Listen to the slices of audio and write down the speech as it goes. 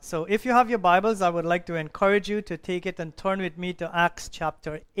So if you have your Bibles, I would like to encourage you to take it and turn with me to Acts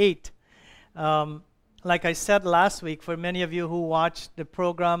chapter 8. Like I said last week, for many of you who watched the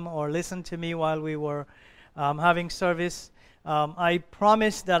program or listened to me while we were having service, I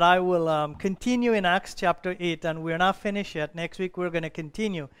promised that I will continue in Acts chapter 8, and we're not finished yet. Next week we're going to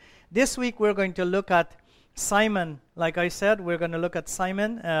continue. This week we're going to look at Simon. Like I said, we're going to look at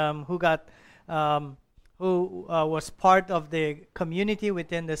Simon, who was part of the community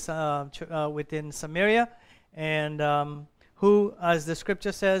within this within Samaria, and who, as the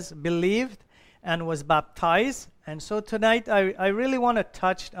scripture says, believed and was baptized. And so tonight I really want to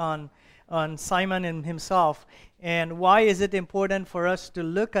touch on Simon and himself, and why is it important for us to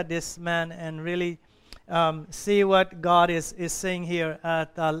look at this man and really see what God is saying here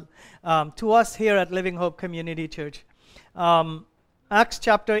to us here at Living Hope Community Church. Acts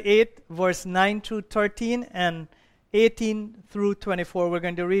chapter 8, verse 9 through 13 and 18 through 24. We're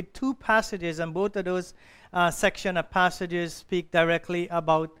going to read two passages, and both of those section of passages speak directly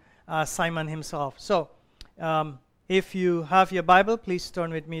about Simon himself. So, if you have your Bible, please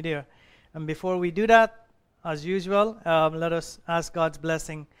turn with me there. And before we do that, as usual, let us ask God's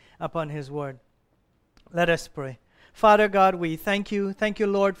blessing upon His Word. Let us pray. Father God, we thank you. Thank you,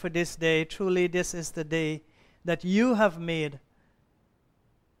 Lord, for this day. Truly, this is the day that you have made.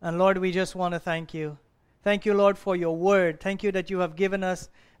 And Lord, we just want to thank you. Thank you, Lord, for your word. Thank you that you have given us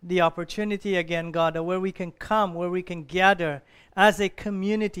the opportunity again, God, where we can come, where we can gather as a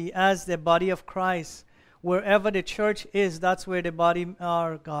community, as the body of Christ. Wherever the church is, that's where the body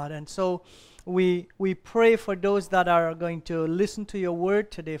are, God. And so we pray for those that are going to listen to your word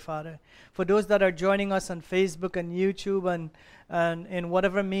today, Father. For those that are joining us on Facebook and YouTube and in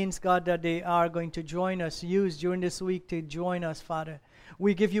whatever means, God, that they are going to join us, use during this week to join us, Father.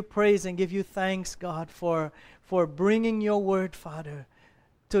 We give you praise and give you thanks, God, for bringing your word, Father,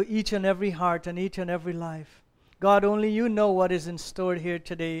 to each and every heart and each and every life. God, only you know what is in store here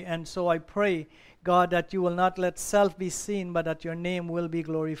today. And so I pray, God, that you will not let self be seen, but that your name will be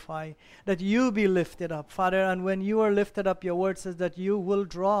glorified, that you be lifted up, Father. And when you are lifted up, your word says that you will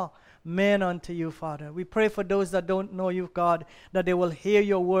draw men unto you, Father. We pray for those that don't know you, God, that they will hear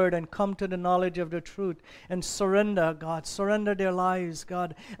your word and come to the knowledge of the truth and surrender, God, surrender their lives,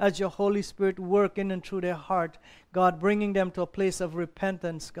 God, as your Holy Spirit work in and through their heart, God, bringing them to a place of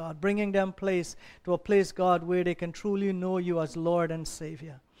repentance, God, bringing them to a place, God, where they can truly know you as Lord and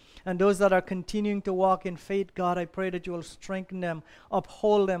Savior. And those that are continuing to walk in faith, God, I pray that you will strengthen them,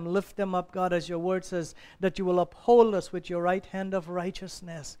 uphold them, lift them up, God, as your word says, that you will uphold us with your right hand of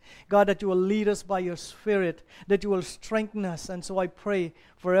righteousness. God, that you will lead us by your Spirit, that you will strengthen us. And so I pray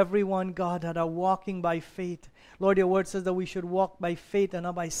for everyone, God, that are walking by faith. Lord, your word says that we should walk by faith and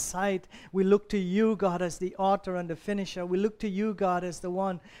not by sight. We look to you, God, as the author and the finisher. We look to you, God, as the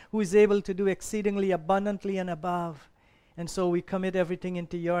one who is able to do exceedingly abundantly and above. And so we commit everything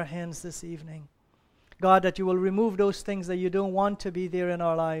into your hands this evening. God, that you will remove those things that you don't want to be there in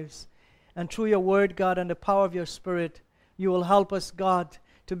our lives. And through your word, God, and the power of your Spirit, you will help us, God,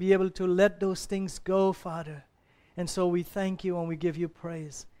 to be able to let those things go, Father. And so we thank you and we give you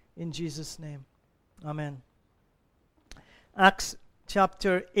praise. In Jesus' name, amen. Acts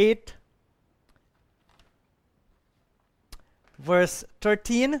chapter 8, verse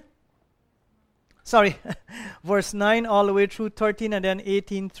 13. Verse 9 all the way through 13 and then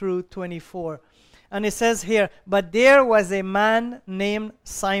 18 through 24. And it says here, but there was a man named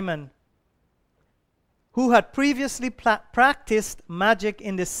Simon who had previously practiced magic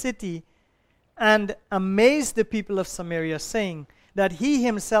in the city and amazed the people of Samaria, saying that he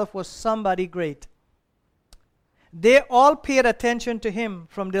himself was somebody great. They all paid attention to him,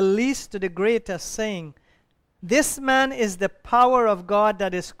 from the least to the greatest, saying, this man is the power of God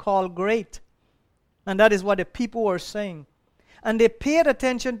that is called great. And that is what the people were saying. And they paid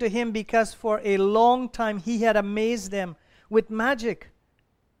attention to him because for a long time he had amazed them with magic.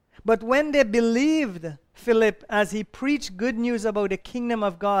 But when they believed Philip as he preached good news about the kingdom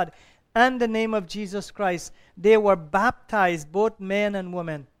of God and the name of Jesus Christ, they were baptized, both men and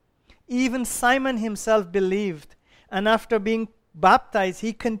women. Even Simon himself believed. And after being baptized,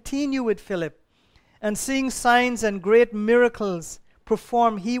 he continued with Philip. And seeing signs and great miracles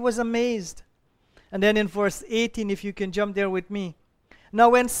performed, he was amazed. And then in verse 18, if you can jump there with me. Now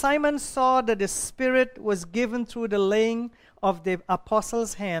when Simon saw that the Spirit was given through the laying of the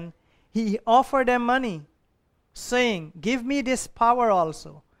apostles' hand, he offered them money, saying, give me this power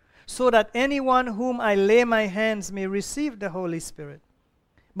also, so that anyone whom I lay my hands may receive the Holy Spirit.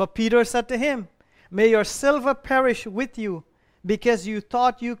 But Peter said to him, may your silver perish with you, because you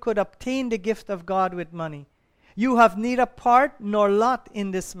thought you could obtain the gift of God with money. You have neither part nor lot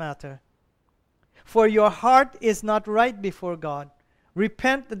in this matter. For your heart is not right before God.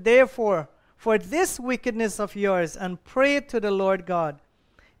 Repent therefore for this wickedness of yours, and pray to the Lord God,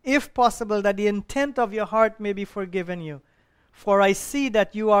 if possible, that the intent of your heart may be forgiven you. For I see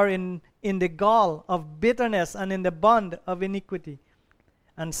that you are in the gall of bitterness and in the bond of iniquity.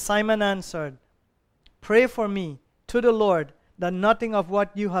 And Simon answered, Pray for me to the Lord, that nothing of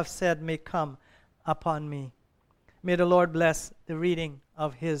what you have said may come upon me. May the Lord bless the reading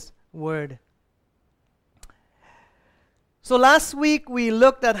of His word. So last week we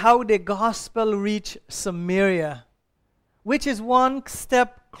looked at how the gospel reached Samaria, which is one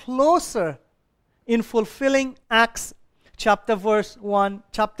step closer in fulfilling Acts chapter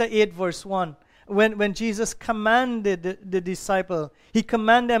 8 verse 1. When Jesus commanded the disciple, He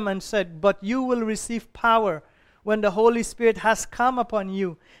commanded them and said, But you will receive power when the Holy Spirit has come upon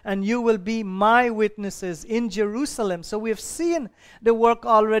you, and you will be my witnesses in Jerusalem. So we have seen the work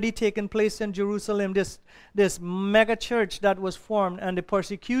already taking place in Jerusalem, this mega church that was formed, and the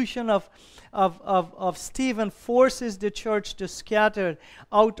persecution of Stephen forces the church to scatter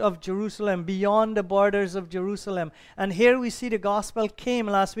out of Jerusalem, beyond the borders of Jerusalem. And here we see the gospel came.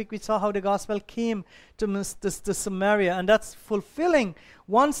 Last week we saw how the gospel came to Samaria, and that's fulfilling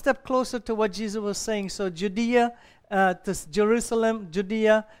one step closer to what Jesus was saying. So Judea, to Jerusalem,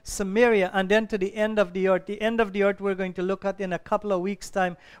 Judea, Samaria, and then to the end of the earth. The end of the earth we're going to look at in a couple of weeks'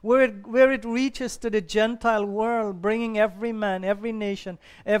 time, where it reaches to the Gentile world, bringing every man, every nation,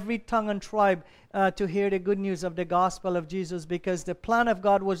 every tongue and tribe to hear the good news of the gospel of Jesus, because the plan of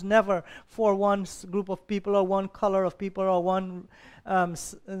God was never for one group of people or one color of people or one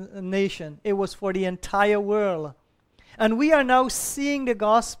nation. It was for the entire world. And we are now seeing the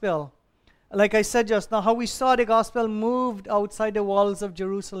gospel, like I said just now, how we saw the gospel moved outside the walls of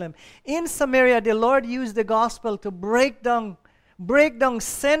Jerusalem. In Samaria, the Lord used the gospel to break down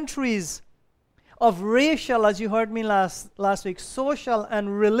centuries of racial, as you heard me last week, social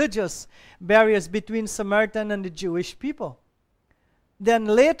and religious barriers between Samaritan and the Jewish people. Then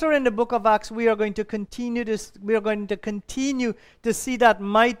later in the book of Acts, we are going to continue to see that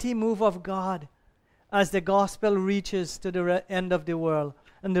mighty move of God as the gospel reaches to the end of the world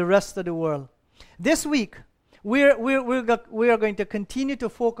and the rest of the world. This week, we are going to continue to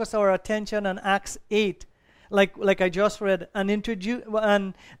focus our attention on Acts 8, like I just read, and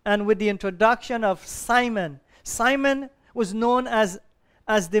with the introduction of Simon. Simon was known as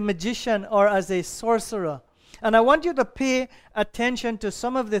the magician or as a sorcerer. And I want you to pay attention to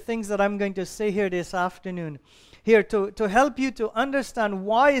some of the things that I'm going to say here this afternoon, here to help you to understand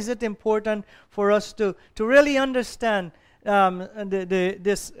why is it important for us to really understand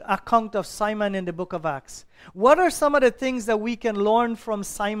this account of Simon in the book of Acts. What are some of the things that we can learn from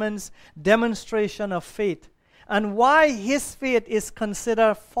Simon's demonstration of faith, and why his faith is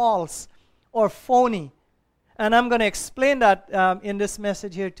considered false or phony? And I'm going to explain that in this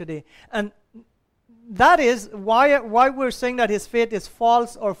message here today. And that is why we're saying that his faith is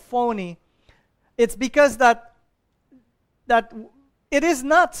false or phony. It's because that it is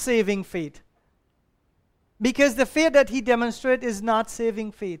not saving faith. Because the faith that he demonstrated is not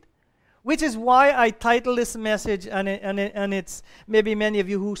saving faith. Which is why I titled this message, and it's maybe many of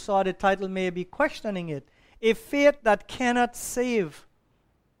you who saw the title may be questioning it. A faith that cannot save.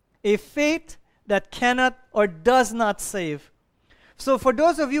 A faith that cannot or does not save. So for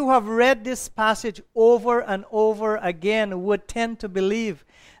those of you who have read this passage over and over again, would tend to believe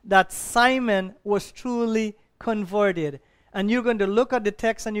that Simon was truly converted. And you're going to look at the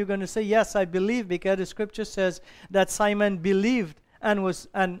text and you're going to say, yes, I believe, because the scripture says that Simon believed and was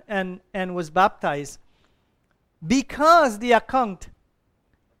baptized. Because the account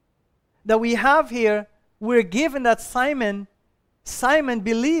that we have here, we're given that Simon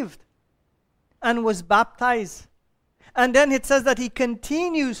believed and was baptized. And then it says that he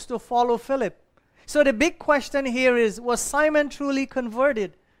continues to follow Philip. So the big question here is, was Simon truly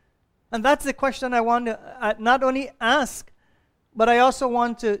converted? And that's the question I want to not only ask, but I also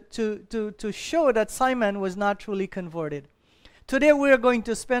want to show that Simon was not truly converted. Today we are going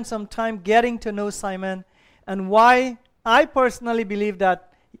to spend some time getting to know Simon, and why I personally believe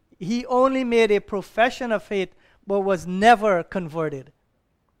that he only made a profession of faith but was never converted.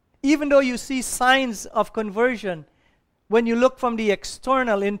 Even though you see signs of conversion, when you look from the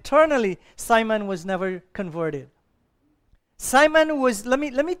external, internally, Simon was never converted. Simon was, let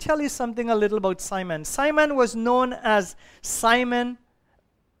me tell you something a little about Simon. Simon was known as Simon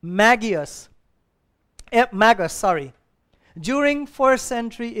Magus, during 4th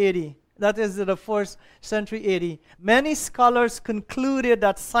century AD. That is the 4th century AD. Many scholars concluded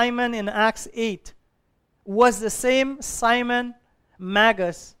that Simon in Acts 8 was the same Simon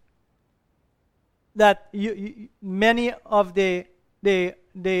Magus that many of the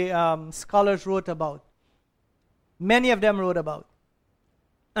scholars wrote about. Many of them wrote about.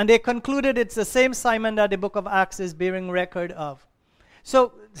 And they concluded it's the same Simon that the book of Acts is bearing record of.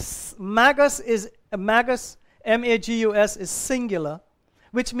 So Magus, M-A-G-U-S, is singular,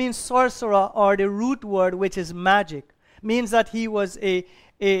 which means sorcerer, or the root word, which is magic, means that he was a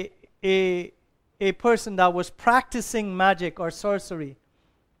person that was practicing magic or sorcery.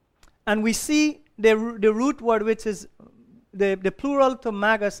 And we see the root word, which is the plural to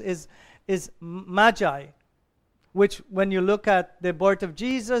magus, is magi, which when you look at the birth of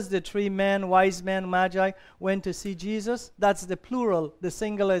Jesus, the three men, wise men, magi, went to see Jesus. That's the plural. The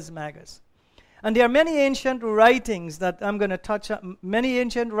singular is magus. And there are many ancient writings that I'm going to touch on, many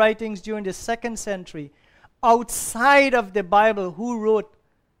ancient writings during the 2nd century outside of the Bible who wrote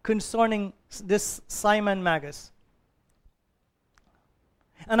concerning this Simon Magus.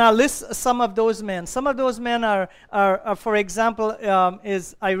 And I'll list some of those men. Some of those men are for example,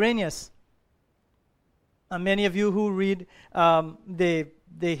 is Irenaeus. And many of you who read the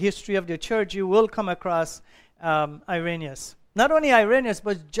history of the church, you will come across Irenaeus. Not only Irenaeus,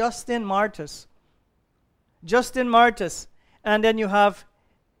 but Justin Martyrs. Justin Martyrs. And then you have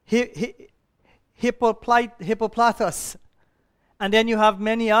Hippoplatus. And then you have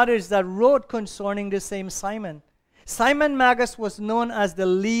many others that wrote concerning the same Simon. Simon Magus was known as the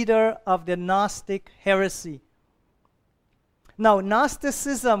leader of the Gnostic heresy. Now,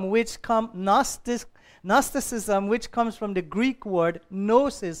 Gnosticism, which comes from the Greek word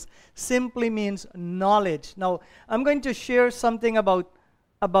gnosis, simply means knowledge. Now, I'm going to share something about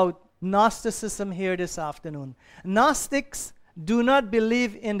Gnosticism here this afternoon. Gnostics do not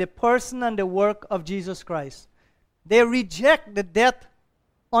believe in the person and the work of Jesus Christ. They reject the death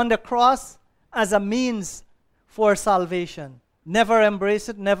on the cross as a means for salvation. Never embrace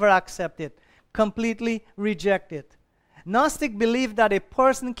it, never accept it. Completely reject it. Gnostic believe that a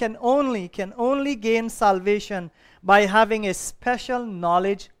person can only gain salvation by having a special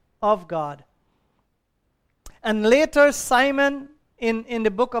knowledge of God. And later, Simon in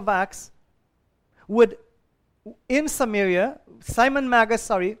the book of Acts Simon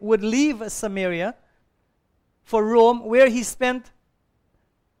Magus, would leave Samaria for Rome, where he spent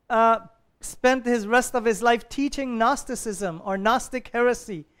his rest of his life teaching Gnosticism or Gnostic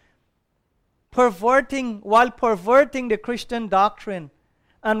heresy, perverting the Christian doctrine,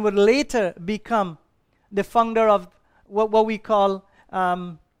 and would later become the founder of what we call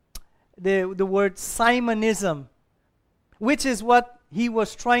the word Simonism, which is what he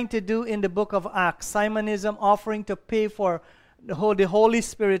was trying to do in the book of Acts. Simonism, offering to pay for the Holy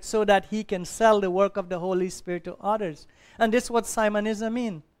Spirit so that he can sell the work of the Holy Spirit to others. And this is what Simonism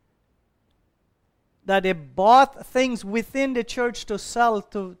means. That they bought things within the church to sell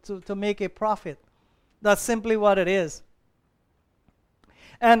to make a profit. That's simply what it is.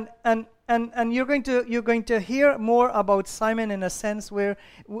 And you're going to hear more about Simon in a sense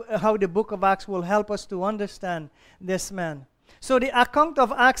how the book of Acts will help us to understand this man. So the account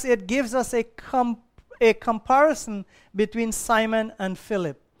of Acts, it gives us a comparison between Simon and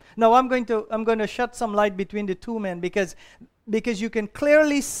Philip. Now I'm going to shed some light between the two men because you can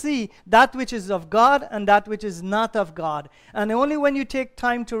clearly see that which is of God and that which is not of God. And only when you take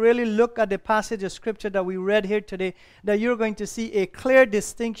time to really look at the passage of Scripture that we read here today, that you're going to see a clear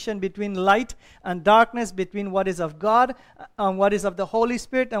distinction between light and darkness, between what is of God and what is of the Holy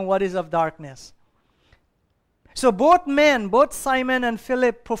Spirit and what is of darkness. So both men, both Simon and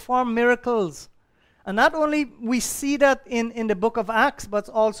Philip, perform miracles. And not only we see that in the book of Acts, but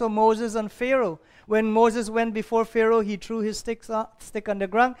also Moses and Pharaoh. When Moses went before Pharaoh, he threw his stick on the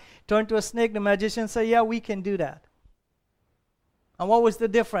ground, turned to a snake. The magician said, yeah, we can do that. And what was the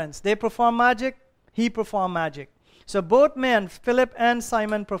difference? They perform magic, he performed magic. So both men, Philip and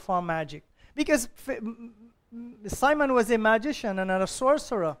Simon, perform magic. Because Simon was a magician and a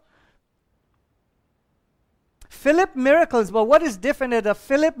sorcerer. Philip miracles, but what is different is that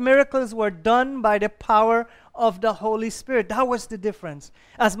Philip miracles were done by the power of the Holy Spirit. That was the difference.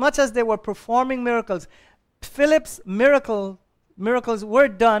 As much as they were performing miracles, Philip's miracles were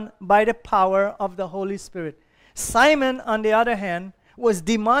done by the power of the Holy Spirit. Simon, on the other hand, was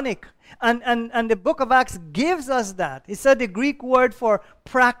demonic. And the book of Acts gives us that. It said the Greek word for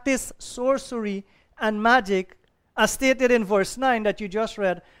practice sorcery and magic, as stated in verse 9 that you just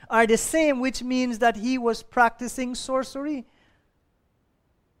read, are the same, which means that he was practicing sorcery.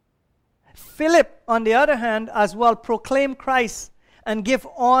 Philip, on the other hand, as well proclaimed Christ and give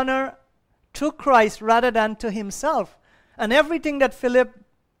honor to Christ rather than to himself. And everything that Philip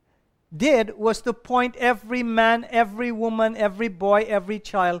did was to point every man, every woman, every boy, every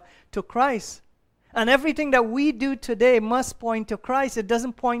child to Christ. And everything that we do today must point to Christ. It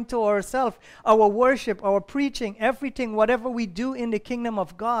doesn't point to ourselves. Our worship, our preaching, everything, whatever we do in the kingdom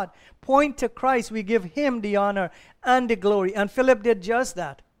of God, point to Christ. We give Him the honor and the glory. And Philip did just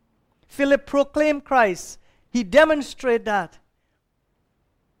that. Philip proclaimed Christ. He demonstrated that.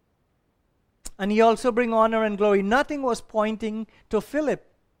 And he also bring honor and glory. Nothing was pointing to Philip.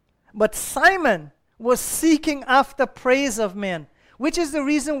 But Simon was seeking after praise of men, which is the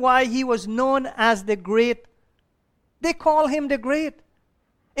reason why he was known as the great. They call him the great,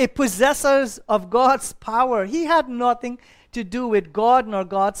 a possessor of God's power. He had nothing to do with God nor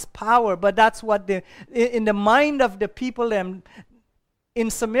God's power, but that's what in the mind of the people in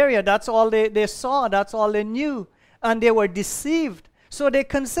Samaria, that's all they saw, that's all they knew, and they were deceived. So they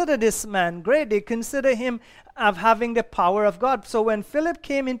consider this man great. They consider him of having the power of God. So when Philip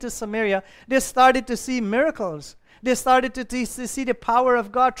came into Samaria, they started to see miracles. They started to see the power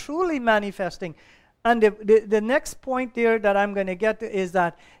of God truly manifesting. And the next point there that I'm going to get to is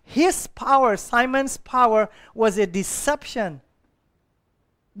that his power, Simon's power, was a deception.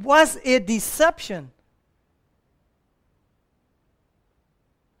 Was a deception.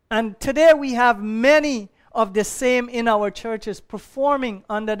 And today we have many of the same in our churches performing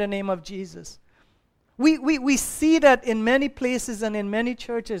under the name of Jesus. We see that in many places and in many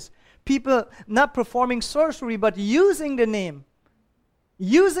churches. People not performing sorcery, but using the name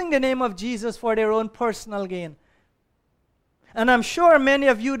of Jesus for their own personal gain. And I'm sure many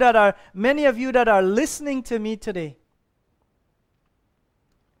of you that are listening to me today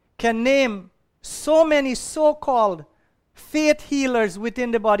can name so many so-called faith healers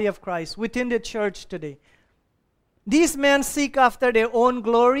within the body of Christ, within the church today. These men seek after their own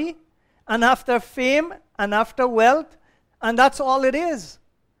glory and after fame and after wealth, and that's all it is.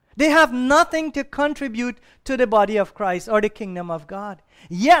 They have nothing to contribute to the body of Christ or the kingdom of God.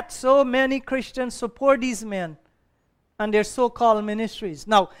 Yet, so many Christians support these men and their so-called ministries.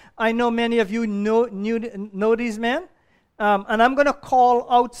 Now, I know many of you know these men, and I'm going to call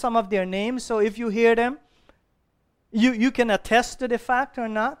out some of their names, so if you hear them, you can attest to the fact or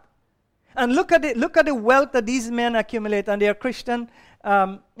not. And look at the wealth that these men accumulate, and they are Christian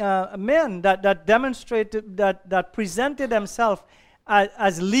men that demonstrated, that presented themselves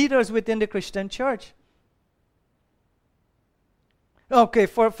as leaders within the Christian church. Okay,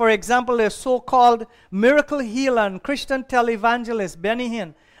 for example, a so-called miracle healer and Christian televangelist, Benny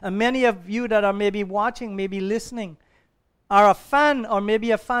Hinn, and many of you that are maybe watching, maybe listening, are a fan or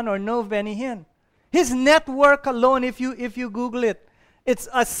maybe a fan or know Benny Hinn. His network alone, if you Google it, it's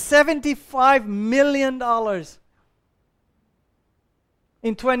a $75 million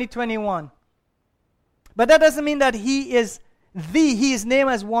in 2021. But that doesn't mean that he is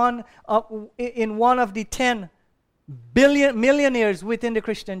named as one of the 10 millionaires within the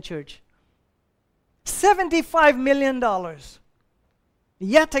Christian church. $75 million.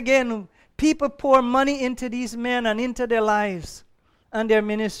 Yet again, people pour money into these men and into their lives and their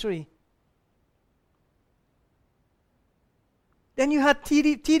ministry. Then you had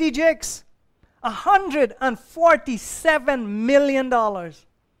T.D. Jakes, $147 million.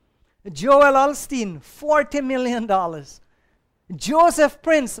 Joel Osteen, $40 million. Joseph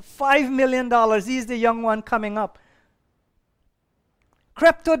Prince, $5 million. He's the young one coming up.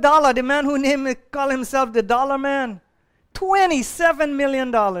 Crypto Dollar, the man who called himself the Dollar Man, $27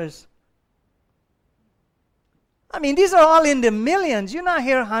 million. I mean, these are all in the millions. You're not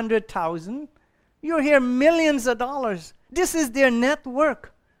here 100,000. You're here millions of dollars. This is their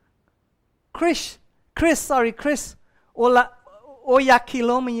network. Chris Oyakhilome,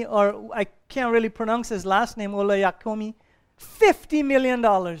 or I can't really pronounce his last name, Olayakomi, $50 million.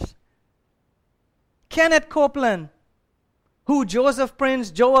 Kenneth Copeland, who Joseph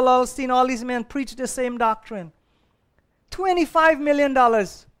Prince, Joel Osteen, all these men preach the same doctrine. $25 million.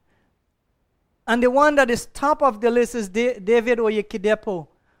 And the one that is top of the list is David Oyedepo.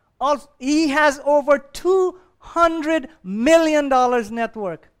 He has over $200 million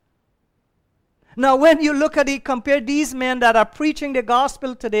network. Now, when you look at it, compare these men that are preaching the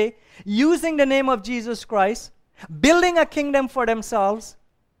gospel today, using the name of Jesus Christ, building a kingdom for themselves,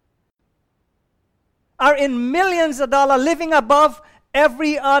 are in millions of dollars, living above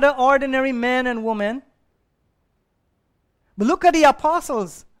every other ordinary man and woman. But look at the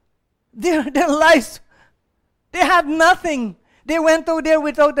apostles. Their lives, they had nothing. They went out there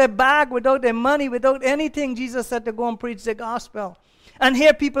without a bag, without their money, without anything. Jesus said to go and preach the gospel. And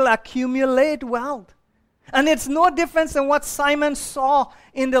here people accumulate wealth. And it's no difference than what Simon saw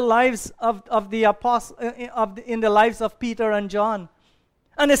in the lives of the apostles, in the lives of Peter and John.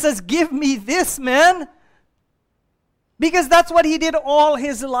 And it says, give me this, man. Because that's what he did all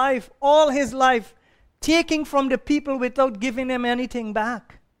his life, taking from the people without giving them anything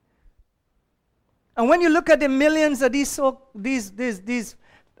back. And when you look at the millions of these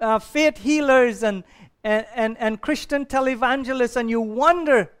faith healers and Christian televangelists, and you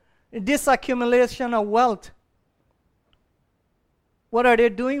wonder this accumulation of wealth, what are they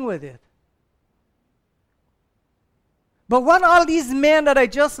doing with it? But what all these men that I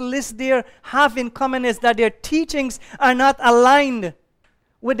just list there have in common is that their teachings are not aligned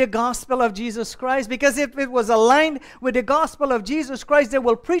with the gospel of Jesus Christ. Because if it was aligned with the gospel of Jesus Christ, they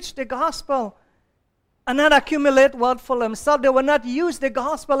will preach the gospel and not accumulate wealth for themselves. They will not use the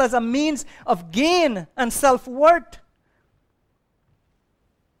gospel as a means of gain and self-worth.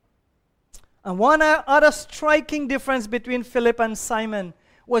 And one other striking difference between Philip and Simon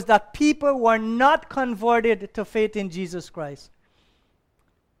was that people were not converted to faith in Jesus Christ.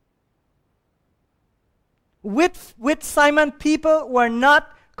 With Simon, people were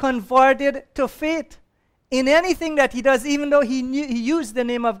not converted to faith in anything that he does, even though he used the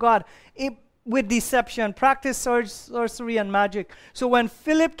name of God with deception, practiced sorcery and magic. So when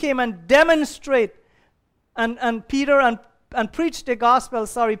Philip came and demonstrated, and Peter and preached the gospel,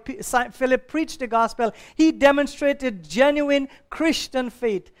 Philip preached the gospel, he demonstrated genuine Christian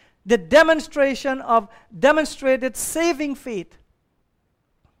faith, the demonstrated saving faith.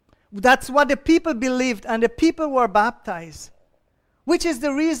 That's what the people believed, and the people were baptized, which is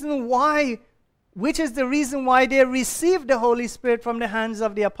the reason why they received the Holy Spirit from the hands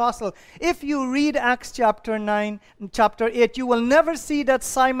of the apostle. If you read Acts chapter 9 and chapter 8, you will never see that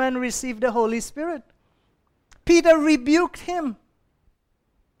Simon received the Holy Spirit. Peter rebuked him.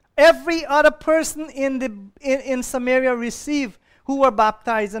 Every other person in Samaria who were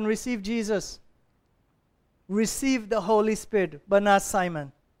baptized and received Jesus, received the Holy Spirit, but not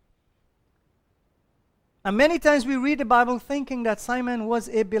Simon. And many times we read the Bible thinking that Simon was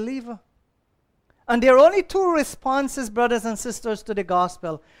a believer. And there are only two responses, brothers and sisters, to the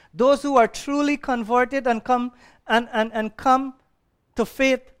gospel. Those who are truly converted and come to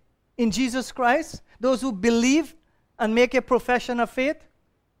faith in Jesus Christ, those who believe and make a profession of faith.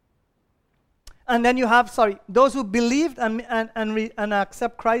 And then you have, those who believed and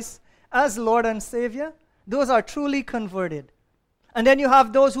accept Christ as Lord and Savior, those are truly converted. And then you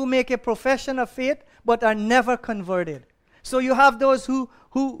have those who make a profession of faith but are never converted. So you have those who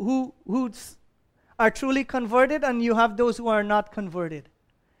are truly converted, and you have those who are not converted.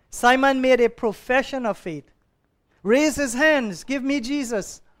 Simon made a profession of faith. Raised his hands, give me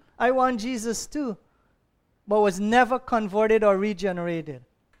Jesus. I want Jesus too. But was never converted or regenerated.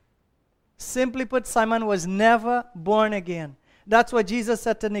 Simply put, Simon was never born again. That's what Jesus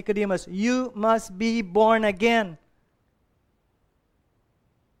said to Nicodemus. You must be born again.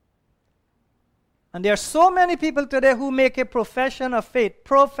 And there are so many people today who make a profession of faith.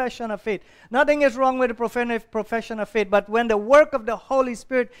 Nothing is wrong with a profession of faith, but when the work of the Holy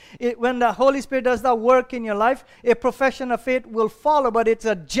Spirit, when the Holy Spirit does that work in your life, a profession of faith will follow, but it's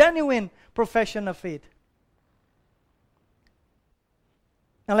a genuine profession of faith.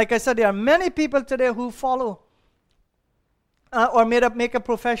 And like I said, there are many people today who follow or make a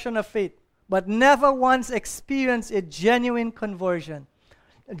profession of faith, but never once experience a genuine conversion.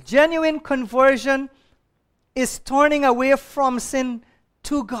 Genuine conversion is turning away from sin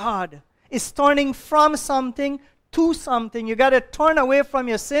to God. It's turning from something to something. You got to turn away from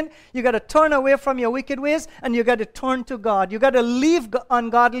your sin. You got to turn away from your wicked ways, and you got to turn to God. You got to leave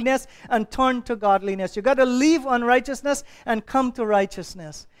ungodliness and turn to godliness. You got to leave unrighteousness and come to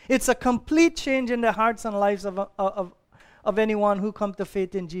righteousness. It's a complete change in the hearts and lives of anyone who come to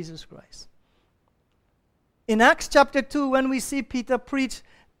faith in Jesus Christ. In Acts chapter 2, when we see Peter preach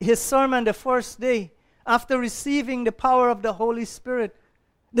his sermon the first day after receiving the power of the Holy Spirit,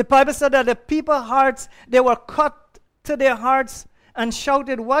 the Bible said that the people's hearts, they were cut to their hearts and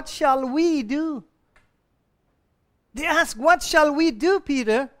shouted, "What shall we do?" They asked, "What shall we do,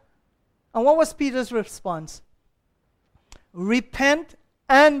 Peter?" And what was Peter's response? Repent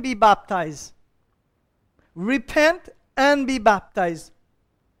and be baptized. Repent and be baptized.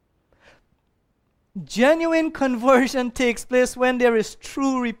 Genuine conversion takes place when there is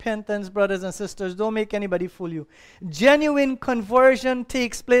true repentance, brothers and sisters. Don't make anybody fool you. Genuine conversion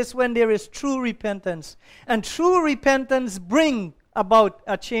takes place when there is true repentance. And true repentance brings about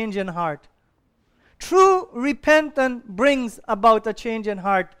a change in heart. True repentance brings about a change in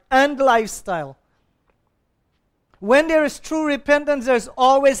heart and lifestyle. When there is true repentance, there's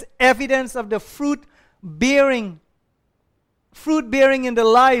always evidence of the fruit bearing in the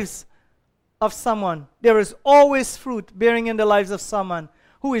lives of someone. There is always fruit bearing in the lives of someone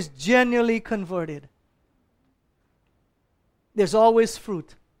who is genuinely converted. There's always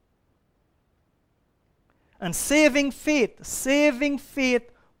fruit. And saving faith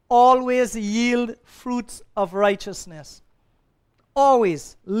always yields fruits of righteousness.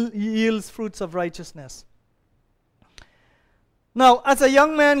 Always yields fruits of righteousness. Now, as a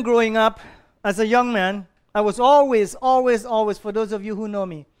young man growing up, I was always, for those of you who know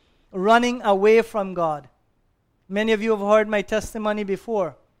me, running away from God. Many of you have heard my testimony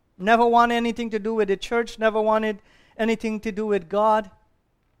before. Never wanted anything to do with the church, never wanted anything to do with God.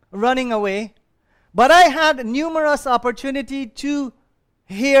 Running away. But I had numerous opportunity to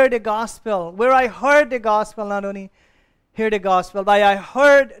hear the gospel, where I heard the gospel, not only hear the gospel, but I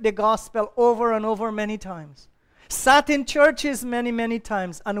heard the gospel over and over many times. Sat in churches many, many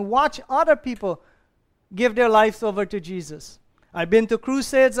times and watched other people give their lives over to Jesus. I've been to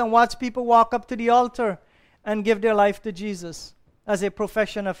crusades and watched people walk up to the altar and give their life to Jesus as a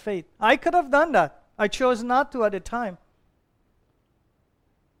profession of faith. I could have done that. I chose not to at the time.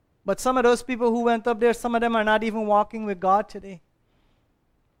 But some of those people who went up there, some of them are not even walking with God today.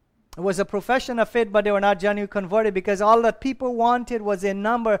 It was a profession of faith, but they were not genuinely converted, because all that people wanted was a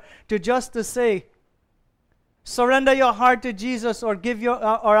number to say, surrender your heart to Jesus, or give your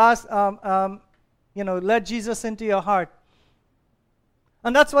or ask, let Jesus into your heart.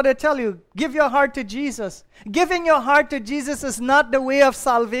 And that's what I tell you. Give your heart to Jesus. Giving your heart to Jesus is not the way of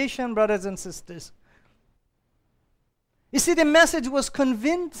salvation, brothers and sisters. You see, the message was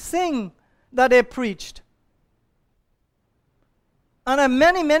convincing that they preached. And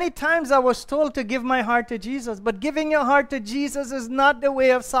many, many times I was told to give my heart to Jesus. But giving your heart to Jesus is not the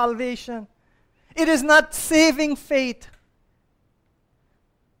way of salvation. It is not saving faith.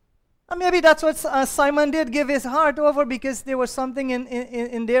 And maybe that's what Simon did, give his heart over, because there was something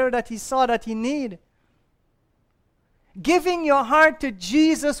in there that he saw that he needed. Giving your heart to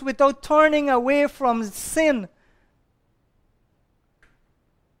Jesus without turning away from sin.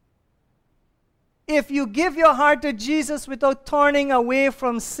 If you give your heart to Jesus without turning away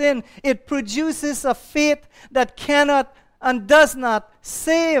from sin, it produces a faith that cannot and does not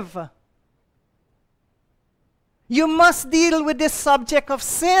save. You must deal with this subject of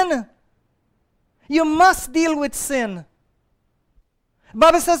sin. You must deal with sin. The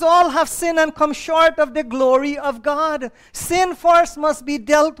Bible says all have sinned and come short of the glory of God. Sin first must be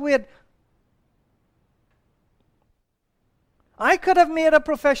dealt with. I could have made a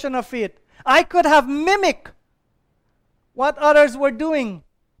profession of faith. I could have mimicked what others were doing.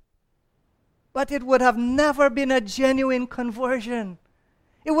 But it would have never been a genuine conversion.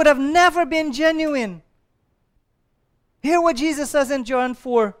 It would have never been genuine. Hear what Jesus says in John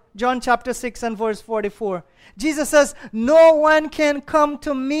chapter 6 and verse 44. Jesus says, no one can come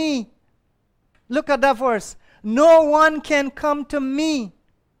to me. Look at that verse. No one can come to me.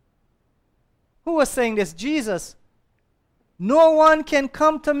 Who was saying this? Jesus. No one can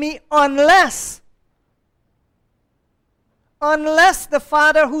come to me unless the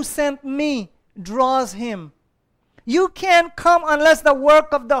Father who sent me draws him. You can't come unless the work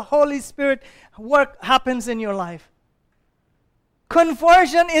of the Holy Spirit happens in your life.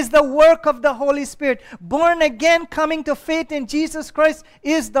 Conversion is the work of the Holy Spirit. Born again, coming to faith in Jesus Christ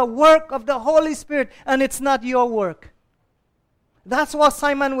is the work of the Holy Spirit, and it's not your work. That's what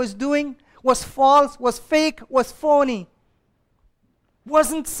Simon was doing, was false, was fake, was phony.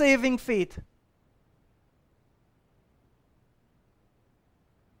 Wasn't saving faith.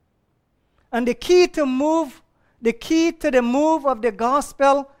 And the key to the move of the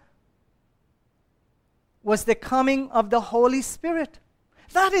gospel was the coming of the Holy Spirit.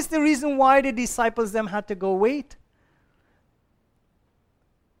 That is the reason why the disciples them had to go wait.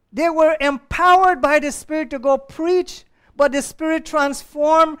 They were empowered by the Spirit to go preach, but the Spirit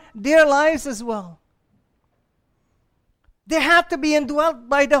transformed their lives as well. They had to be indwelt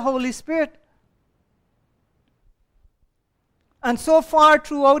by the Holy Spirit. And so far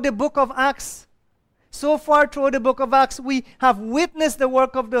throughout the book of Acts, we have witnessed the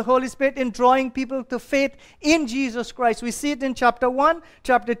work of the Holy Spirit in drawing people to faith in Jesus Christ. We see it in chapter 1,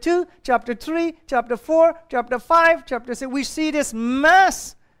 chapter 2, chapter 3, chapter 4, chapter 5, chapter 6. We see this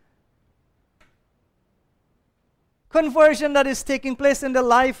mass conversion that is taking place in the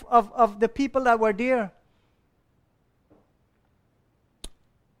life of the people that were there.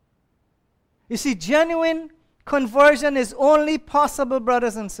 You see, genuine conversion is only possible,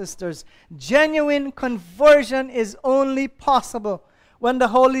 brothers and sisters. Genuine conversion is only possible when the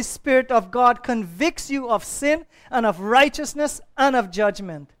Holy Spirit of God convicts you of sin and of righteousness and of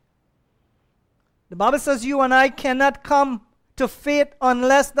judgment. The Bible says you and I cannot come to faith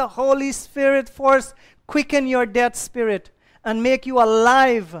unless the Holy Spirit first quicken your dead spirit and make you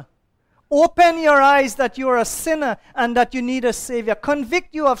alive. Open your eyes that you are a sinner and that you need a Savior.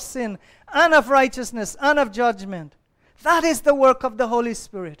 Convict you of sin and of righteousness and of judgment. That is the work of the Holy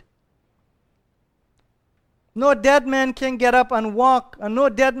Spirit. No dead man can get up and walk, and no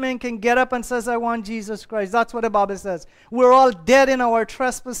dead man can get up and says, I want Jesus Christ. That's what the Bible says. We're all dead in our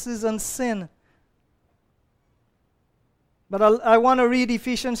trespasses and sin. But I want to read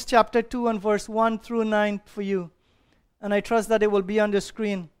Ephesians chapter 2 and verse 1 through 9 for you. And I trust that it will be on the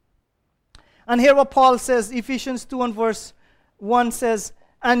screen. And here what Paul says, Ephesians 2 and verse 1 says,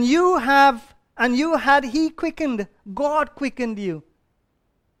 and you had he quickened, God quickened you,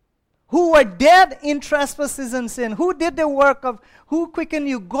 who were dead in trespasses and sin. Who did the work of, who quickened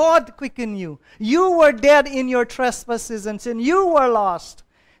you? God quickened you. You were dead in your trespasses and sin. You were lost.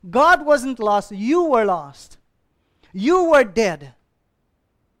 God wasn't lost. You were lost. You were dead.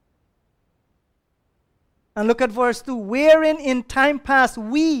 And look at verse 2. Wherein in time past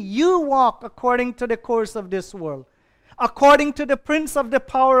you walk according to the course of this world, according to the prince of the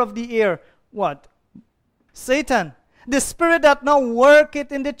power of the air. What? Satan. The spirit that now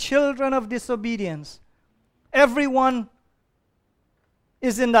worketh in the children of disobedience. Everyone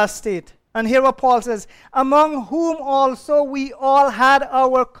is in that state. And here what Paul says, among whom also we all had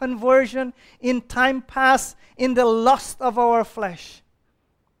our conversion in time past in the lust of our flesh.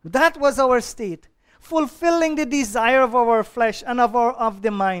 That was our state. Fulfilling the desire of our flesh and of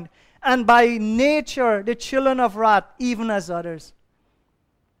the mind. And by nature the children of wrath, even as others.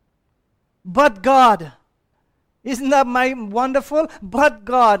 But God, isn't that wonderful? But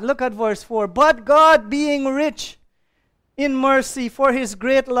God, look at verse 4. But God, being rich in mercy for his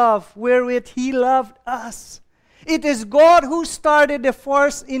great love, wherewith he loved us. It is God who started the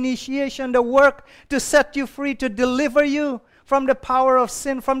first initiation, the work to set you free, to deliver you from the power of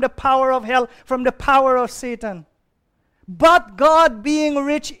sin, from the power of hell, from the power of Satan. But God being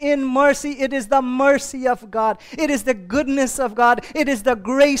rich in mercy, it is the mercy of God. It is the goodness of God. It is the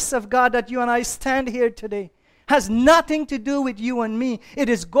grace of God that you and I stand here today. Has nothing to do with you and me. It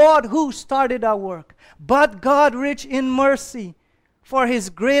is God who started our work. But God rich in mercy for his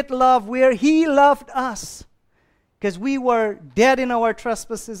great love where he loved us. Because we were dead in our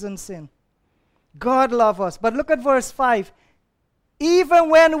trespasses and sin. God loved us. But look at verse 5. Even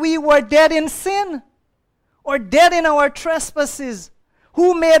when we were dead in sin, or dead in our trespasses,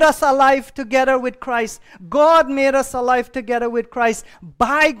 who made us alive together with Christ? God made us alive together with Christ.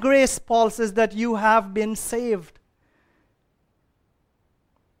 By grace, Paul says, that you have been saved.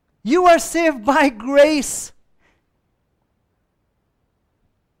 You are saved by grace.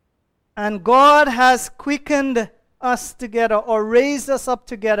 And God has quickened us together, or raised us up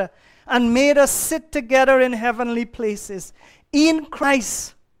together, and made us sit together in heavenly places. In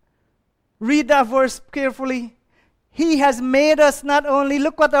Christ. Read that verse carefully. He has made us not only,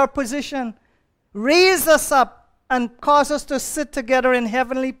 look at our position, raise us up and cause us to sit together in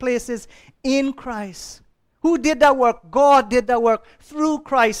heavenly places in Christ. Who did that work? God did that work through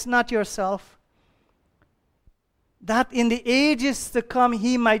Christ, not yourself. That in the ages to come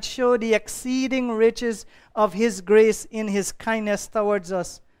he might show the exceeding riches of his grace in his kindness towards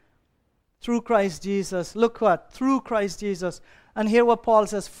us. Through Christ Jesus. Look what? Through Christ Jesus. And hear what Paul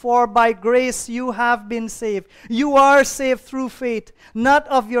says. For by grace you have been saved. You are saved through faith, not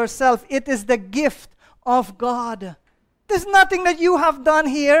of yourself. It is the gift of God. There's nothing that you have done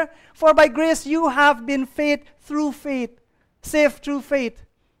here. For by grace you have been saved through faith. Saved through faith.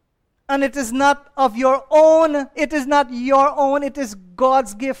 And it is not of your own. It is not your own. It is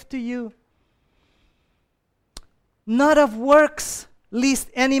God's gift to you. Not of works, lest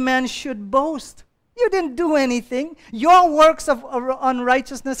any man should boast. You didn't do anything. Your works of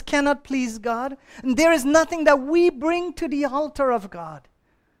unrighteousness cannot please God. And there is nothing that we bring to the altar of God.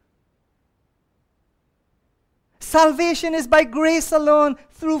 Salvation is by grace alone,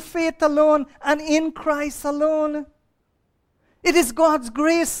 through faith alone, and in Christ alone. It is God's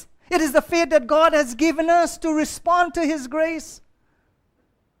grace. It is the faith that God has given us to respond to his grace.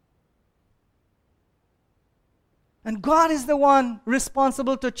 And God is the one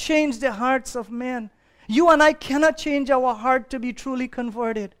responsible to change the hearts of men. You and I cannot change our heart to be truly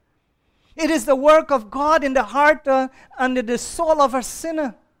converted. It is the work of God in the heart and in the soul of a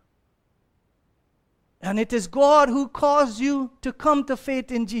sinner. And it is God who caused you to come to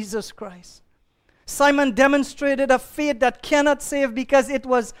faith in Jesus Christ. Simon demonstrated a faith that cannot save because it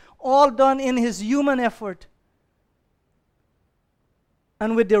was all done in his human effort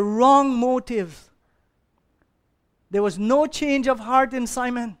and with the wrong motives. There was no change of heart in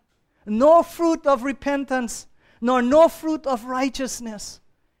Simon, no fruit of repentance, nor no fruit of righteousness.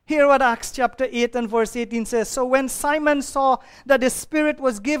 Hear what Acts chapter 8 and verse 18 says. So when Simon saw that the Spirit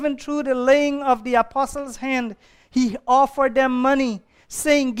was given through the laying of the apostles' hand, he offered them money,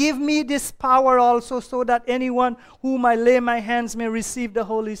 saying, give me this power also, so that anyone whom I lay my hands may receive the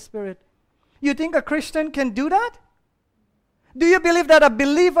Holy Spirit. You think a Christian can do that? Do you believe that a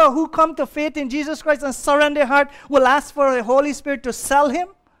believer who come to faith in Jesus Christ and surrender their heart will ask for the Holy Spirit to sell him?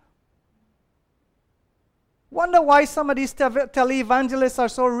 Wonder why some of these televangelists are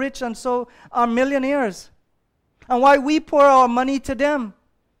so rich and so are millionaires. And why we pour our money to them,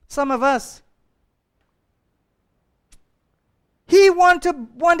 some of us. He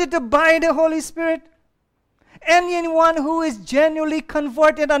wanted to buy the Holy Spirit. Anyone who is genuinely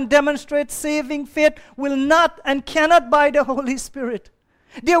converted and demonstrates saving faith will not and cannot buy the Holy Spirit.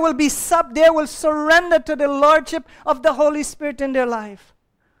 They will surrender to the lordship of the Holy Spirit in their life.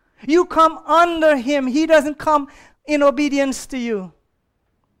 You come under Him. He doesn't come in obedience to you.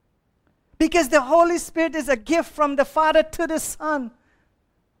 Because the Holy Spirit is a gift from the Father to the Son.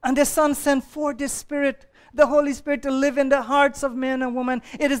 And the Son sent forth the Spirit, the Holy Spirit, to live in the hearts of men and women.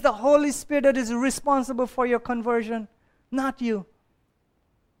 It is the Holy Spirit that is responsible for your conversion, not you.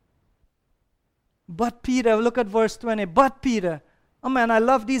 But Peter, look at verse 20. But Peter, oh man, I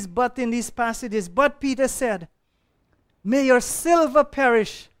love these but in these passages. But Peter said, may your silver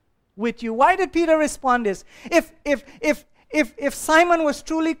perish with you. Why did Peter respond this? If Simon was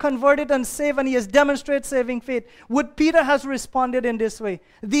truly converted and saved and he has demonstrated saving faith, would Peter have responded in this way?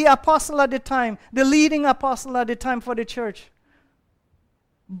 The apostle at the time, the leading apostle at the time for the church.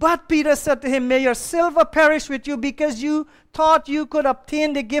 But Peter said to him, may your silver perish with you because you thought you could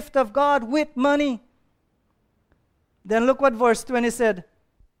obtain the gift of God with money. Then look what verse 20 said.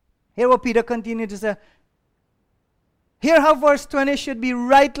 Hear what Peter continued to say. Hear how verse 20 should be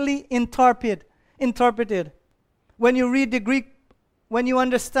rightly interpreted. When you read the Greek, when you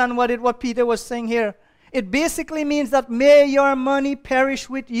understand what Peter was saying here, it basically means that may your money perish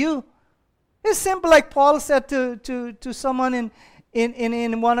with you. It's simple, like Paul said to someone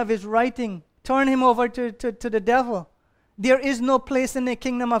in one of his writing, turn him over to the devil. There is no place in the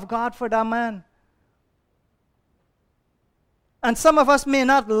kingdom of God for that man. And some of us may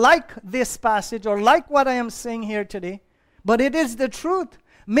not like this passage or like what I am saying here today, but it is the truth.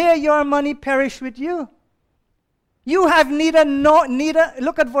 May your money perish with you. You have neither,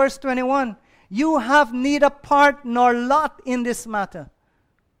 look at verse 21. You have neither part nor lot in this matter.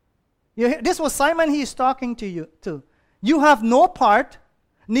 This was Simon he is talking to you to. You have no part,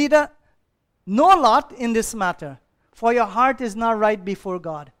 no lot in this matter, for your heart is not right before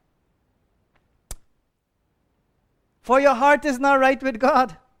God. For your heart is not right with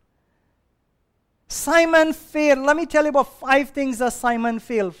God. Simon failed. Let me tell you about 5 things that Simon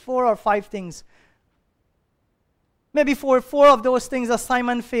failed. 4 or 5 things. Maybe 4 of those things that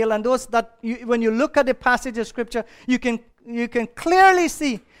Simon failed, and those that when you look at the passage of Scripture, you can clearly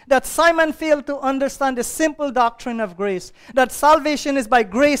see that Simon failed to understand the simple doctrine of grace, that salvation is by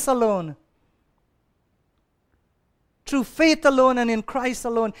grace alone, through faith alone and in Christ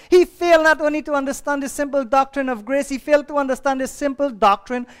alone. He failed not only to understand the simple doctrine of grace, he failed to understand the simple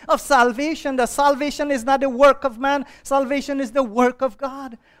doctrine of salvation, that salvation is not the work of man, salvation is the work of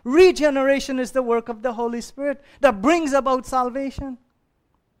God. Regeneration is the work of the Holy Spirit that brings about salvation.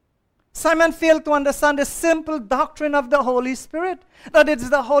 Simon failed to understand the simple doctrine of the Holy Spirit, that it's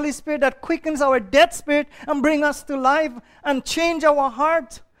the Holy Spirit that quickens our dead spirit and brings us to life and change our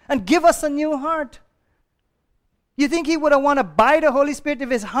heart and give us a new heart. You think he would have wanted to buy the Holy Spirit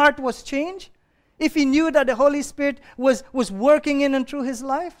if his heart was changed? If he knew that the Holy Spirit was working in and through his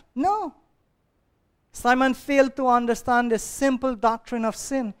life? No. Simon failed to understand the simple doctrine of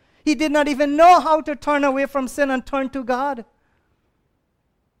sin. He did not even know how to turn away from sin and turn to God.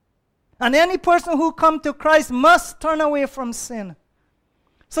 And any person who comes to Christ must turn away from sin.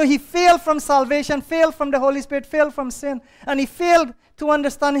 So he failed from salvation, failed from the Holy Spirit, failed from sin, and he failed to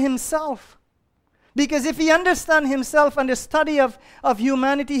understand himself. Because if he understands himself and the study of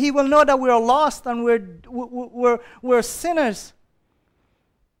humanity, he will know that we are lost and we're sinners.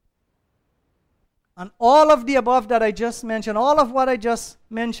 And all of the above that I just mentioned, all of what I just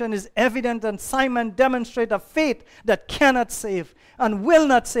mentioned is evident, and Simon demonstrated a faith that cannot save and will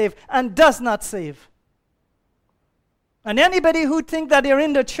not save and does not save. And anybody who thinks that they're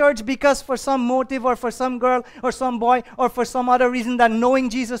in the church because for some motive or for some girl or some boy or for some other reason than knowing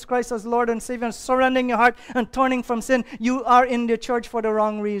Jesus Christ as Lord and Savior and surrendering your heart and turning from sin, you are in the church for the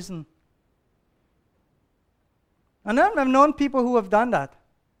wrong reason. And I've known people who have done that.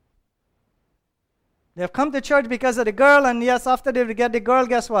 They have come to church because of the girl, and yes, after they get the girl,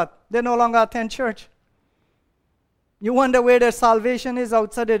 guess what? They no longer attend church. You wonder where their salvation is?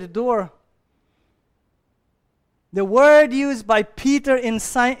 Outside of the door. The word used by Peter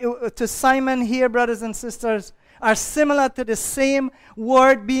to Simon here, brothers and sisters, are similar to the same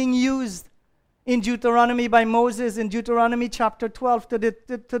word being used in Deuteronomy by Moses in Deuteronomy chapter 12 to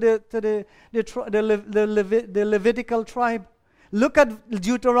the Levitical tribe. Look at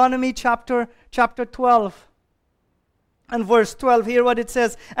Deuteronomy chapter 12 and verse 12. Hear what it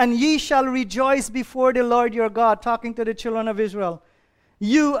says. And ye shall rejoice before the Lord your God, talking to the children of Israel.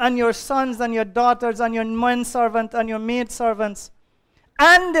 You and your sons and your daughters and your menservant and your maidservants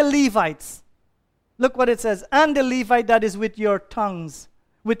and the Levites. Look what it says. And the Levite that is with your tongues,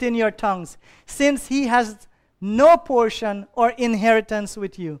 within your tongues, since he has no portion or inheritance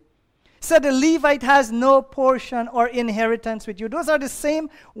with you. So the Levite has no portion or inheritance with you. Those are the same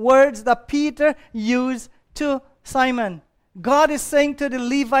words that Peter used to Simon. God is saying to the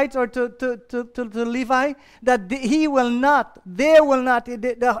Levites or to Levi that they will not,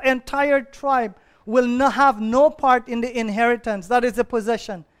 the entire tribe will not have no part in the inheritance. That is the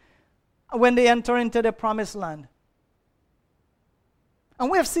possession when they enter into the promised land. And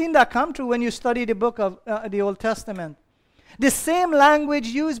we have seen that come true when you study the book of the Old Testament. The same language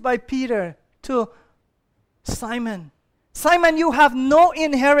used by Peter to Simon. Simon, you have no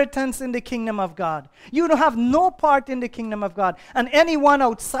inheritance in the kingdom of God. You don't have no part in the kingdom of God. And anyone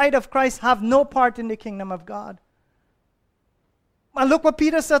outside of Christ have no part in the kingdom of God. And look what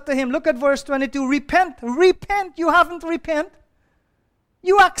Peter said to him. Look at verse 22. Repent. Repent. You haven't repented.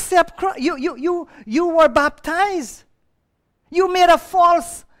 You accept Christ. You were baptized. You made a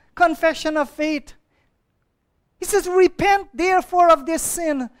false confession of faith. He says, repent therefore of this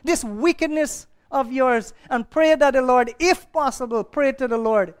sin, this wickedness of yours, and pray that the Lord, if possible, pray to the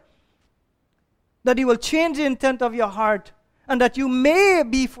Lord, that He will change the intent of your heart, and that you may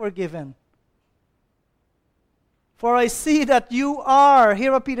be forgiven. For I see that you are,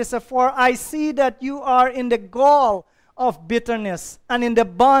 here Peter said, for I see that you are in the gall of bitterness, and in the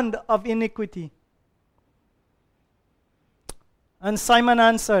bond of iniquity. And Simon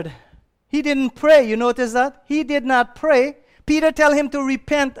answered, he didn't pray. You notice that? He did not pray. Peter tell him to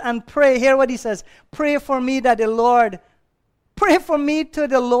repent and pray. Hear what he says. Pray for me that the Lord, pray for me to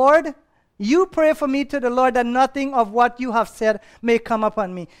the Lord. You pray for me to the Lord that nothing of what you have said may come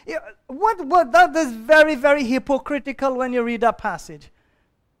upon me. That is very, very hypocritical when you read that passage.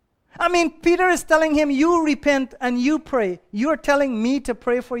 I mean, Peter is telling him, you repent and you pray. You're telling me to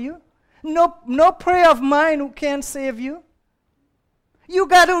pray for you? No prayer of mine can save you. You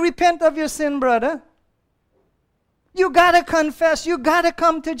got to repent of your sin, brother. You got to confess. You got to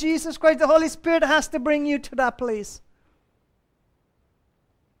come to Jesus Christ. The Holy Spirit has to bring you to that place.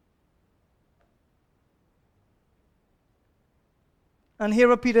 And here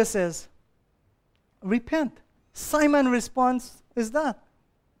what Peter says, repent. Simon's response is that.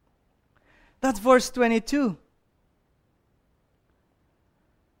 That's verse 22.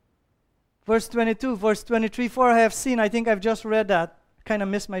 Verse 22, verse 23, for I have seen, I think I've just read that. Kind of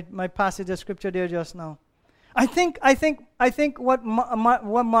missed my passage of scripture there just now. I think what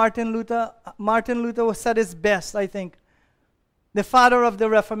Martin Luther said is best, I think. The father of the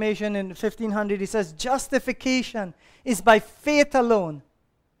Reformation in 1500, he says, justification is by faith alone,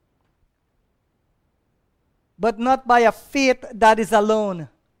 but not by a faith that is alone.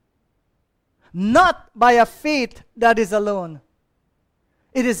 Not by a faith that is alone.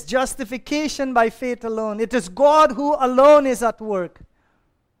 It is justification by faith alone. It is God who alone is at work.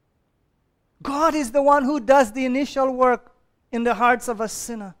 God is the one who does the initial work in the hearts of a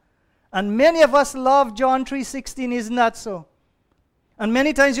sinner. And many of us love John 3:16. Is not so. And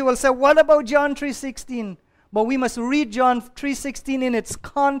many times you will say, what about John 3:16? But we must read John 3:16 in its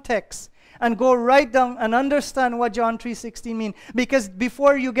context and go right down and understand what John 3:16 means. Because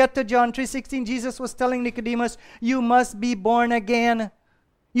before you get to John 3:16, Jesus was telling Nicodemus, you must be born again.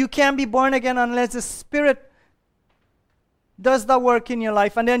 You can't be born again unless the Spirit does the work in your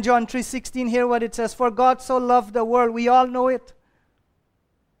life. And then John 3:16, hear what it says. For God so loved the world. We all know it.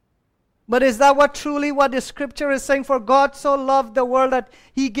 But is that what the scripture is saying? For God so loved the world that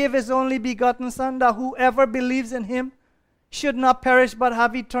He gave His only begotten Son, that whoever believes in Him should not perish but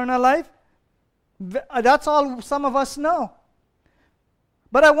have eternal life? That's all some of us know.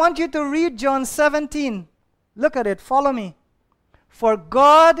 But I want you to read John 17. Look at it. Follow me. For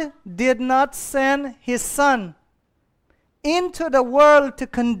God did not send His Son into the world to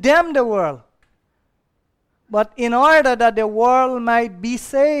condemn the world, but in order that the world might be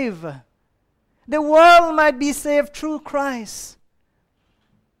saved. The world might be saved through Christ.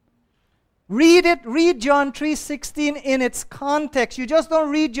 Read it. Read John 3:16 in its context. You just don't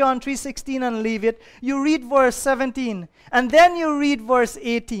read John 3:16 and leave it. You read verse 17. And then you read verse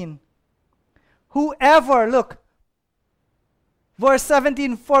 18. Whoever, look, verse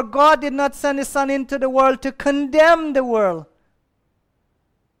 17, for God did not send his Son into the world to condemn the world,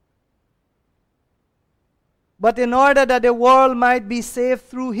 but in order that the world might be saved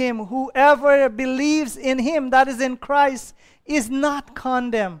through him. Whoever believes in him, that is in Christ, is not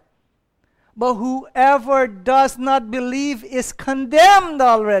condemned. But whoever does not believe is condemned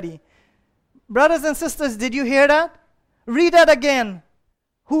already. Brothers and sisters, did you hear that? Read that again.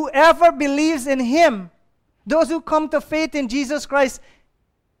 Whoever believes in him, those who come to faith in Jesus Christ,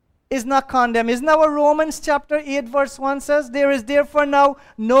 is not condemned. Isn't that what Romans chapter 8 verse 1 says? There is therefore now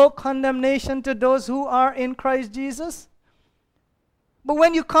no condemnation to those who are in Christ Jesus. But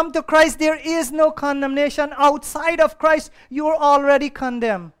when you come to Christ, there is no condemnation. Outside of Christ, you are already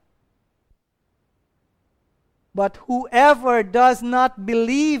condemned. But whoever does not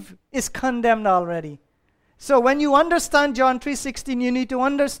believe is condemned already. So when you understand John 3:16, you need to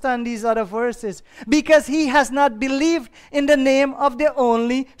understand these other verses. Because he has not believed in the name of the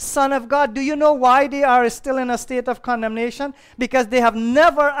only Son of God. Do you know why they are still in a state of condemnation? Because they have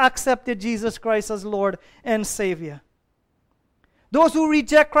never accepted Jesus Christ as Lord and Savior. Those who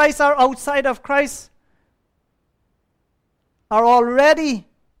reject Christ, are outside of Christ, are already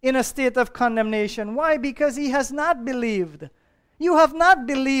in a state of condemnation. Why? Because he has not believed. You have not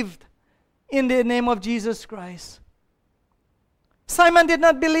believed in the name of Jesus Christ. Simon did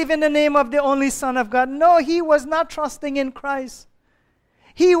not believe in the name of the only Son of God. No, he was not trusting in Christ.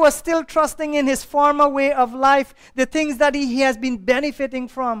 He was still trusting in his former way of life, the things that he has been benefiting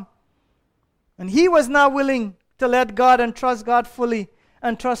from. And he was not willing to let God and trust God fully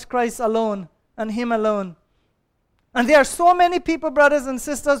and trust Christ alone and him alone. And there are so many people, brothers and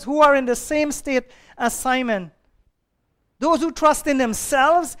sisters, who are in the same state as Simon. Those who trust in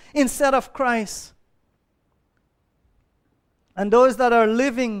themselves instead of Christ. And those that are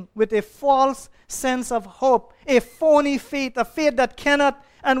living with a false sense of hope, a phony faith, a faith that cannot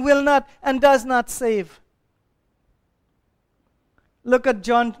and will not and does not save. Look at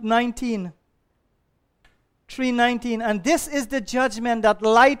John 19. 3:19, and this is the judgment, that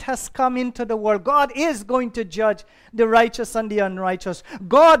light has come into the world. God is going to judge the righteous and the unrighteous.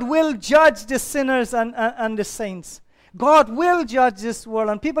 God will judge the sinners and the saints. God will judge this world,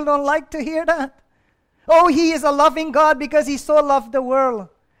 and people don't like to hear that. Oh, he is a loving God because he so loved the world.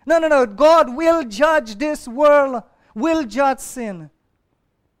 No. God will judge this world, will judge sin.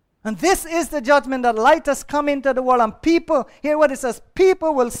 And this is the judgment, that light has come into the world, and people, hear what it says,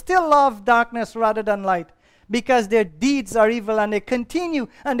 people will still love darkness rather than light, because their deeds are evil, and they continue,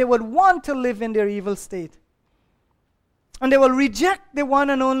 and they would want to live in their evil state. And they will reject the one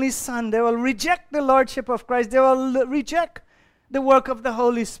and only Son. They will reject the Lordship of Christ. They will reject the work of the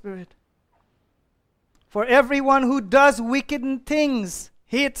Holy Spirit. For everyone who does wicked things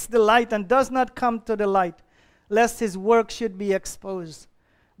hates the light and does not come to the light, lest his work should be exposed.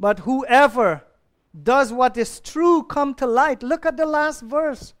 But whoever does what is true come to light. Look at the last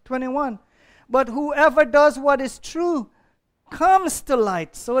verse, 21. But whoever does what is true comes to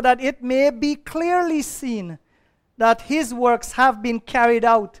light, so that it may be clearly seen that his works have been carried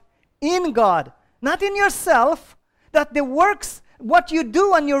out in God, not in yourself, that the works, what you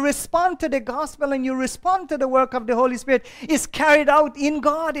do and you respond to the gospel and you respond to the work of the Holy Spirit, is carried out in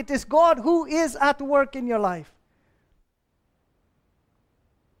God. It is God who is at work in your life.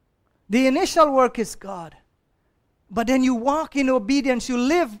 The initial work is God. But then you walk in obedience. You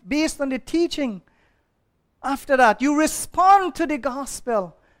live based on the teaching. After that, you respond to the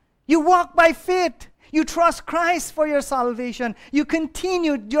gospel. You walk by faith. You trust Christ for your salvation. You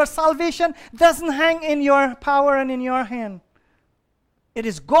continue. Your salvation doesn't hang in your power and in your hand. It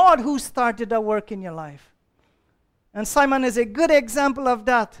is God who started the work in your life. And Simon is a good example of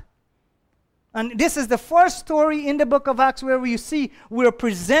that. And this is the first story in the book of Acts where we see we're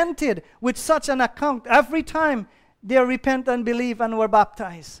presented with such an account every time they repent and believe and were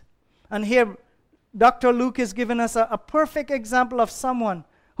baptized. And here, Dr. Luke is giving us a perfect example of someone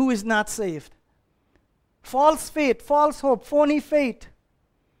who is not saved. False faith, false hope, phony faith.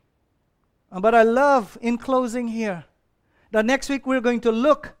 But I love, in closing here, that next week we're going to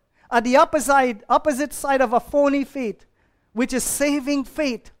look at the opposite side of a phony faith, which is saving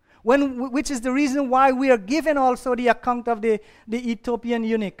faith, which is the reason why we are given also the account of the Ethiopian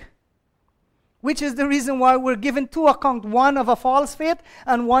eunuch. Which is the reason why we're given two accounts, one of a false faith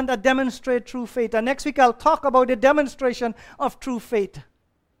and one that demonstrates true faith. And next week I'll talk about the demonstration of true faith.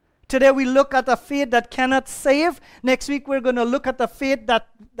 Today we look at a faith that cannot save. Next week we're going to look at the faith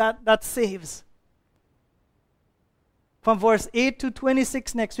that saves. From verse 8 to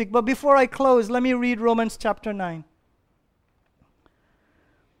 26 next week. But before I close, let me read Romans chapter 9.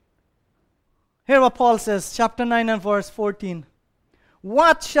 Hear what Paul says, chapter 9 and verse 14.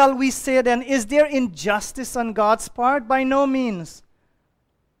 What shall we say then? Is there injustice on God's part? By no means.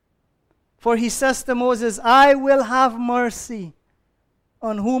 For he says to Moses, I will have mercy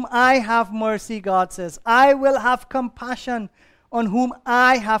on whom I have mercy, God says. I will have compassion on whom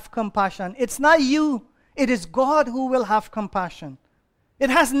I have compassion. It's not you. It is God who will have compassion. It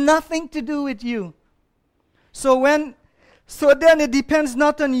has nothing to do with you. So then it depends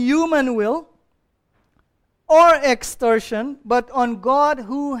not on human will or extortion, but on God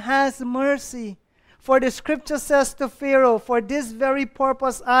who has mercy. For the scripture says to Pharaoh, for this very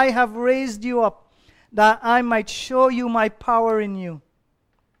purpose I have raised you up, that I might show you my power in you,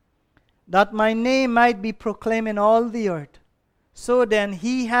 that my name might be proclaimed in all the earth. So then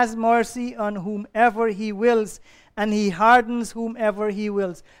he has mercy on whomever he wills, and he hardens whomever he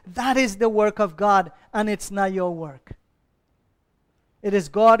wills. That is the work of God, and it's not your work. It is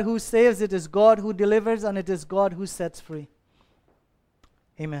God who saves, it is God who delivers, and it is God who sets free.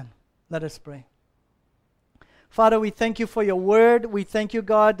 Amen. Let us pray. Father, we thank you for your word. We thank you,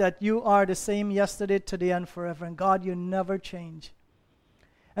 God, that you are the same yesterday, today, and forever. And God, you never change.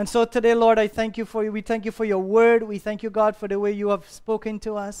 And so today, Lord, we thank you for your word. We thank you, God, for the way you have spoken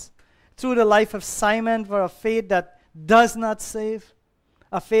to us through the life of Simon, for a faith that does not save,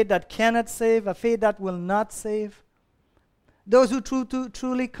 a faith that cannot save, a faith that will not save. Those who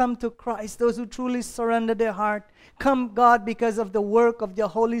truly come to Christ, those who truly surrender their heart, come, God, because of the work of the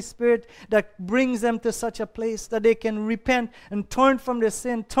Holy Spirit that brings them to such a place that they can repent and turn from their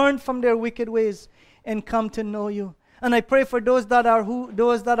sin, turn from their wicked ways, and come to know you. And I pray for those that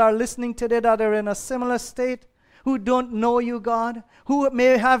are listening today that are in a similar state, who don't know you, God, who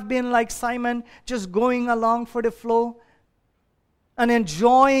may have been like Simon, just going along for the flow and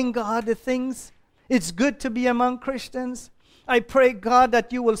enjoying, God, the things. It's good to be among Christians. I pray, God,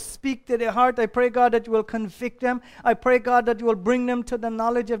 that you will speak to their heart. I pray, God, that you will convict them. I pray, God, that you will bring them to the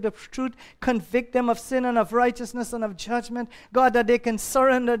knowledge of the truth, convict them of sin and of righteousness and of judgment. God, that they can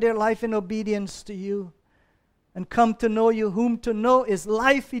surrender their life in obedience to you and come to know you, whom to know is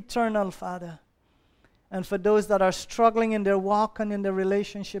life eternal, Father. And for those that are struggling in their walk and in their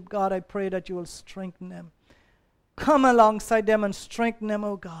relationship, God, I pray that you will strengthen them. Come alongside them and strengthen them,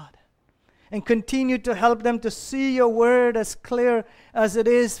 oh God. And continue to help them to see your word as clear as it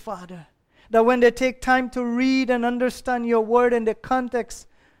is, Father. That when they take time to read and understand your word in the context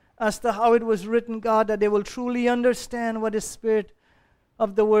as to how it was written, God, that they will truly understand what the Spirit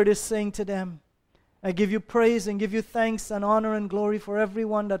of the word is saying to them. I give you praise and give you thanks and honor and glory for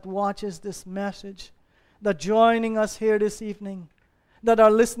everyone that watches this message, that joining us here this evening, that are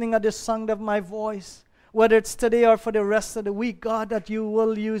listening at the sound of my voice, whether it's today or for the rest of the week, God, that you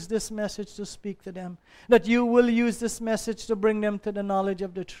will use this message to speak to them, that you will use this message to bring them to the knowledge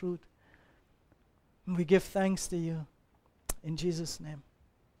of the truth. And we give thanks to you. In Jesus' name.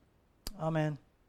 Amen.